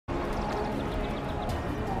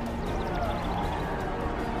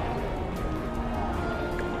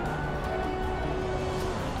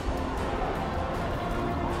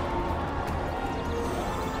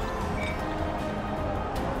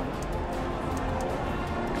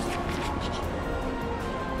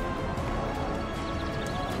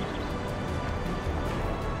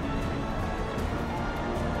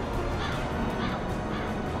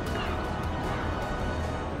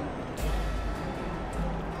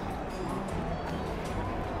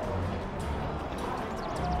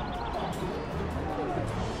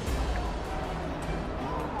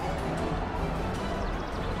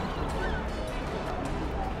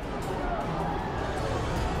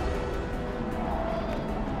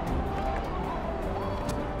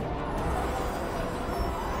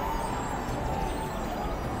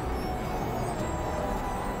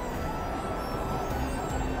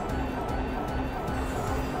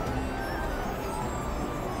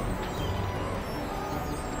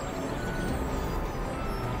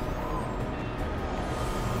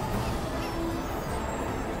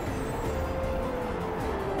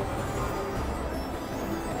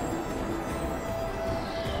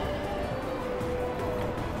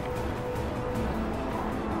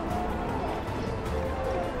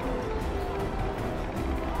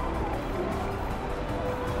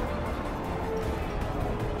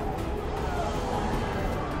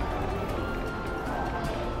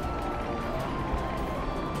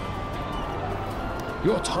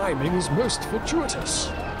Your timing is most fortuitous.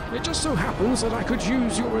 It just so happens that I could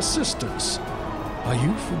use your assistance. Are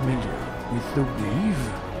you familiar with the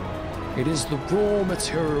weave? It is the raw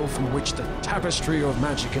material from which the tapestry of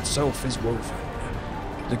magic itself is woven.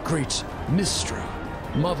 The great Mystra,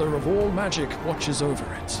 mother of all magic, watches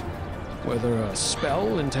over it. Whether a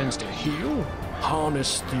spell intends to heal,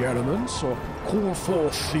 harness the elements, or call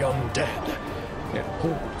forth the undead, it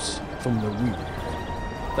pulls from the weave.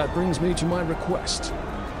 That brings me to my request.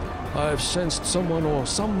 I've sensed someone or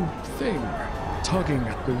something tugging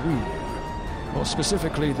at the weave, or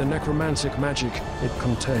specifically the necromantic magic it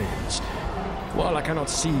contains. While I cannot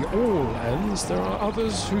see all ends, there are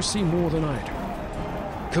others who see more than I do.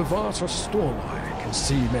 Kavata Stormeye can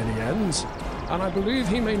see many ends, and I believe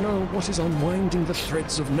he may know what is unwinding the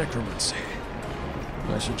threads of necromancy.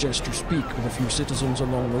 I suggest you speak with a few citizens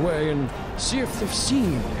along the way and see if they've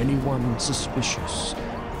seen anyone suspicious.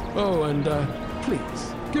 Oh, and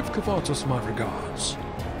please, give Kavatos my regards.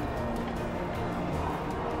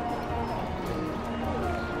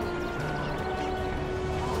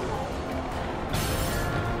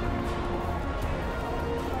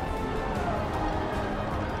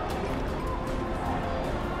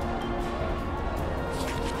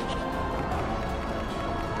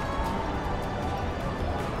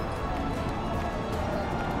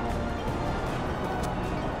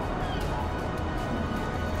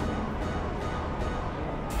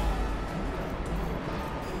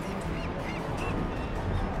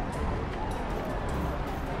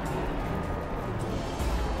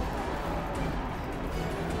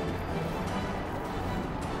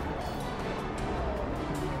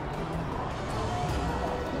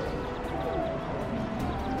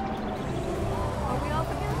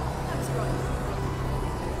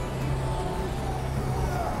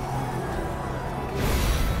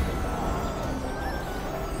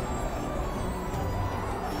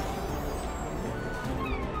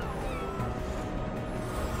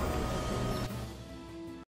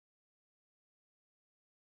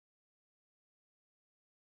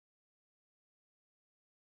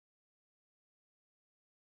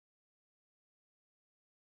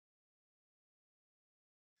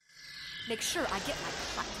 Make sure I get my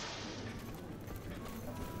cut.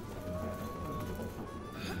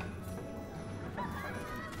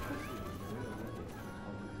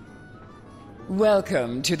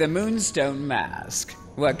 Welcome to the Moonstone Mask.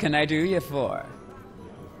 What can I do you for?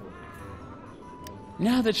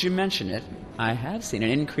 Now that you mention it, I have seen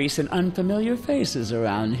an increase in unfamiliar faces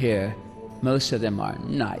around here. Most of them are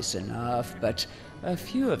nice enough, but a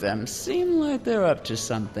few of them seem like they're up to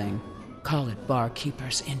something. Call it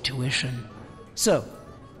barkeeper's intuition. So,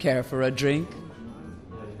 care for a drink?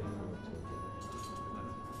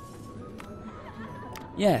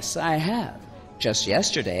 Yes, I have. Just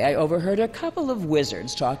yesterday, I overheard a couple of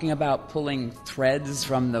wizards talking about pulling threads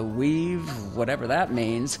from the weave, whatever that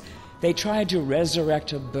means. They tried to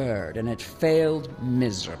resurrect a bird, and it failed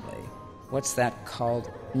miserably. What's that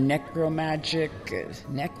called? Necromagic?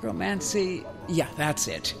 Necromancy? Yeah, that's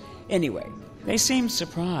it. Anyway, they seemed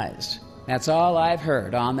surprised. That's all I've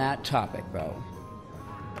heard on that topic, though.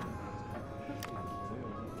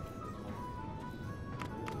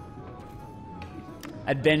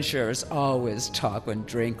 Adventurers always talk when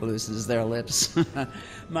drink loosens their lips.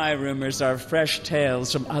 My rumors are fresh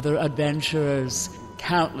tales from other adventurers.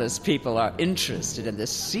 Countless people are interested in the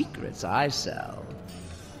secrets I sell.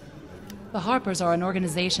 The Harpers are an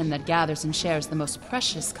organization that gathers and shares the most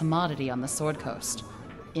precious commodity on the Sword Coast: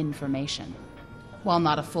 information. While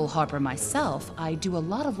not a full Harper myself, I do a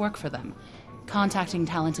lot of work for them, contacting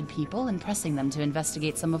talented people and pressing them to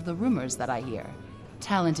investigate some of the rumors that I hear.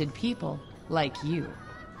 Talented people like you.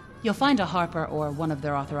 You'll find a Harper or one of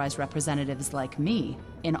their authorized representatives like me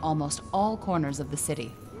in almost all corners of the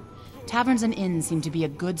city. Taverns and inns seem to be a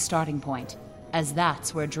good starting point, as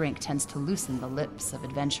that's where drink tends to loosen the lips of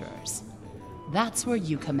adventurers. That's where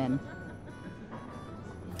you come in.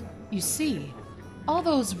 You see, all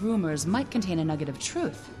those rumors might contain a nugget of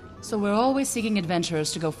truth, so we're always seeking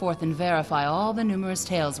adventurers to go forth and verify all the numerous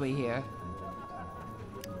tales we hear.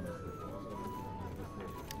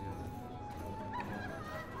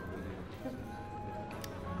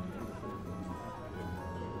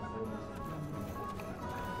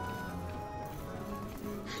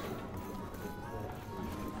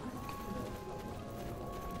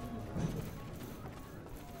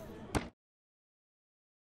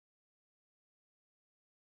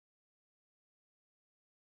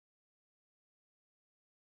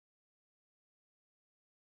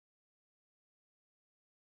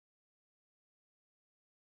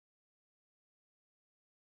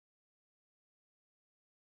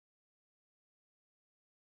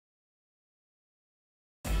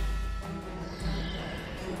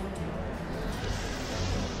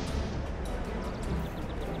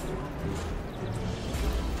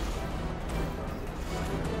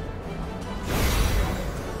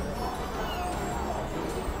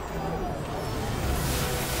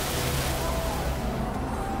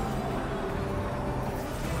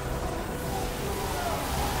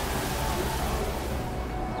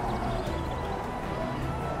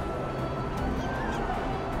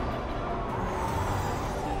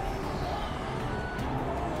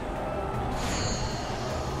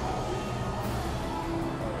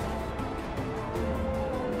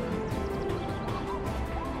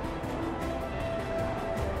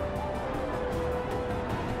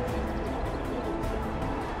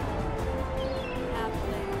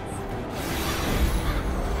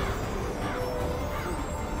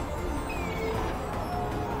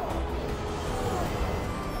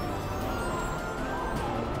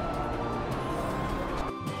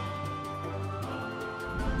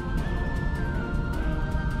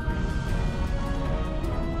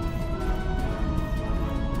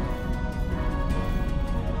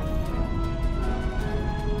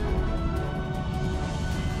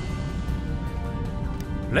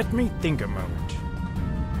 Let me think a moment.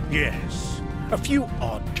 Yes, a few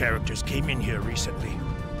odd characters came in here recently.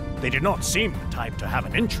 They did not seem the type to have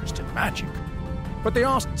an interest in magic, but they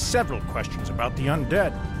asked several questions about the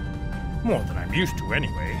undead. More than I'm used to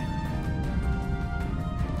anyway.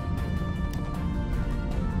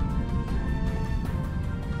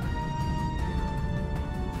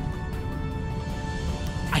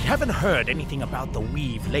 I haven't heard anything about the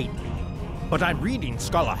weave lately, but I'm reading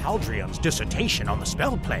Scholar Haldrion's dissertation on the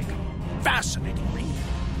spell plague. Fascinating read.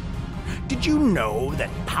 Did you know that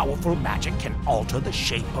powerful magic can alter the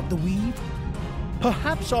shape of the weave?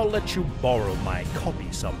 Perhaps I'll let you borrow my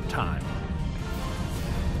copy sometime.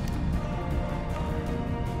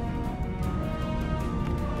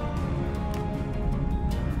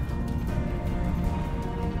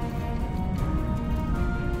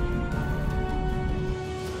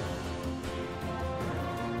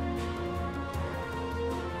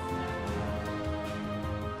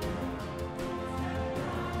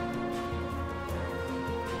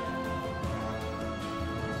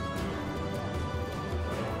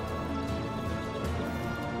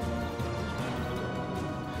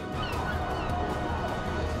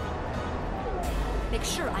 Make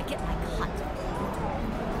sure I get my cut.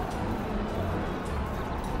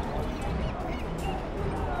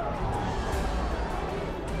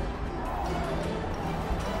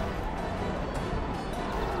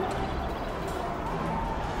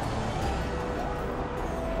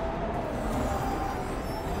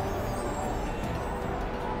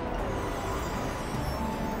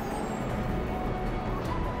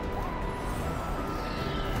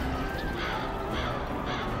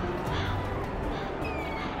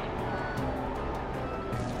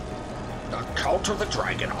 Cult of the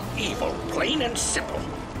Dragon are evil, plain and simple.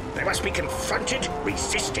 They must be confronted,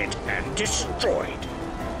 resisted, and destroyed.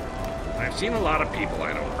 I've seen a lot of people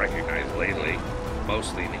I don't recognize lately,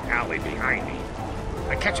 mostly in the alley behind me.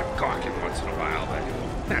 I catch them gawking once in a while,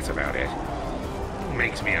 but that's about it.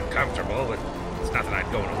 Makes me uncomfortable, but it's nothing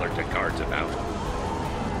I'd go and alert the guards about.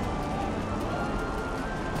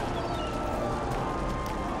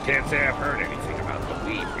 Can't say I've heard anything about the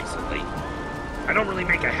weave recently. I don't really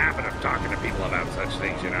make a habit of talking to people about such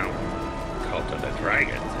things, you know. Cult of the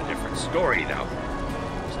Dragon's a different story, though.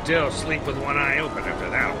 Still sleep with one eye open after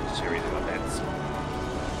that whole series of events.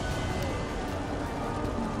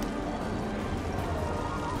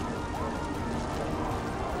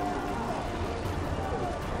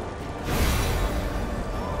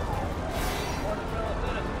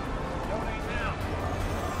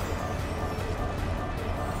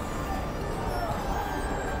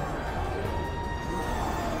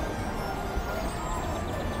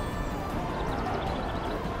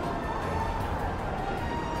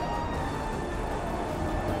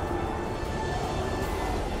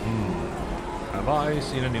 Have I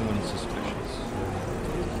seen anyone suspicious?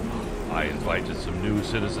 I invited some new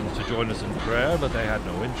citizens to join us in prayer, but they had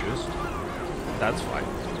no interest. That's fine,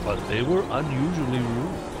 but they were unusually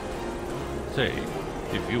rude. Say,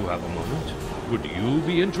 if you have a moment, would you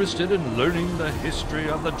be interested in learning the history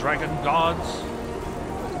of the dragon gods?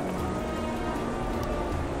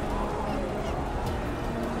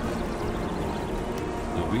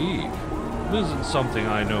 The weave isn't something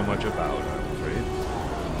I know much about, I'm afraid.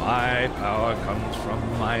 My power comes from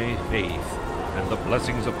my faith, and the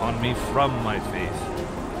blessings upon me from my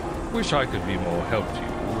faith. Wish I could be more help to you,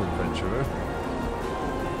 adventurer.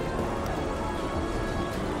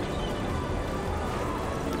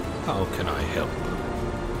 How can I help?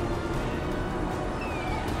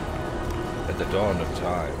 At the dawn of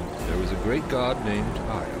time, there was a great god named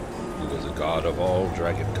Io, who was a god of all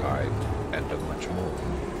dragonkind, and of much more.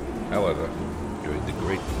 However, during the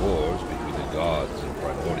great wars between the gods and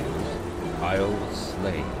primordials, Io was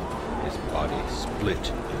slain, his body split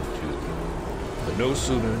in two. But no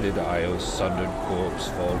sooner did Io's sundered corpse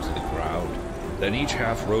fall to the ground than each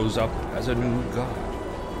half rose up as a new god.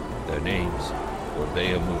 Their names were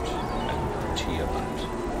Bahamut and Tiamat.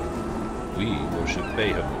 We worship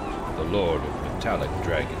Bahamut, the lord of metallic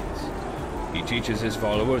dragons. He teaches his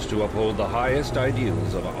followers to uphold the highest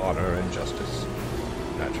ideals of honor and justice.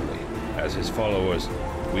 Naturally, as his followers,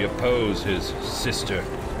 we oppose his sister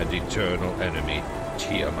and eternal enemy,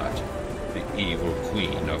 Tiamat, the evil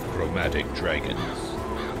queen of chromatic dragons.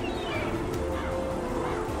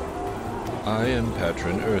 I am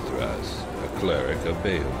Patron Earthras, a cleric of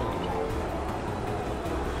Bahamut.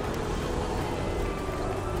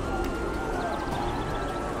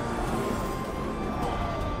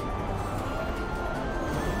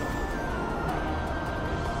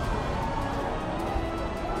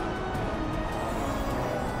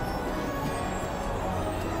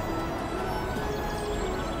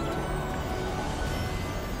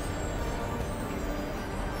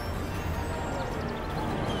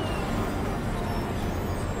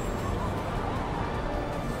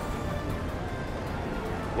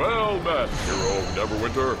 Well met, hero of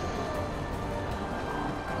Neverwinter.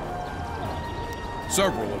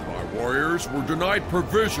 Several of my warriors were denied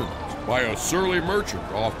provisions by a surly merchant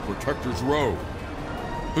off Protector's Road.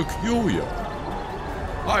 Peculiar.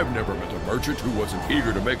 I've never met a merchant who wasn't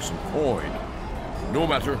eager to make some coin. No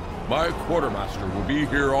matter, my quartermaster will be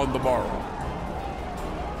here on the morrow.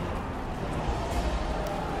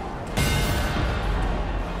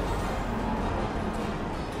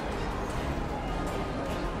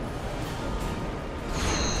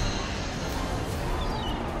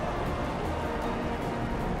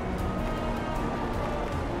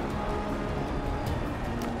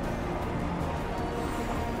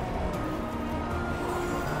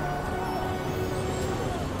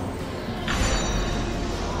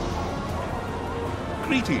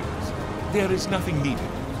 Greetings. There is nothing needed.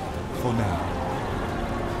 For now.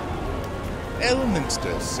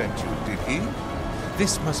 Elminster sent you, did he?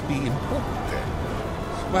 This must be important then.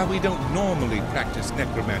 While we don't normally practice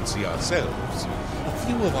necromancy ourselves, a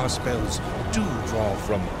few of our spells do draw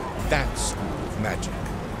from that school of magic.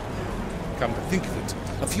 Come to think of it,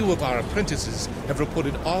 a few of our apprentices have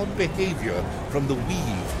reported odd behavior from the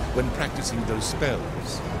weave when practicing those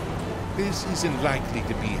spells. This isn't likely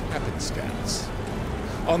to be happenstance.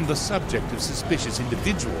 On the subject of suspicious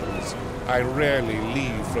individuals, I rarely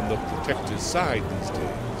leave from the Protector's side these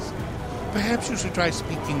days. Perhaps you should try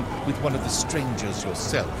speaking with one of the strangers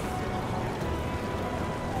yourself.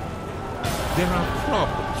 There are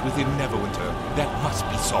problems within Neverwinter that must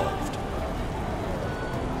be solved.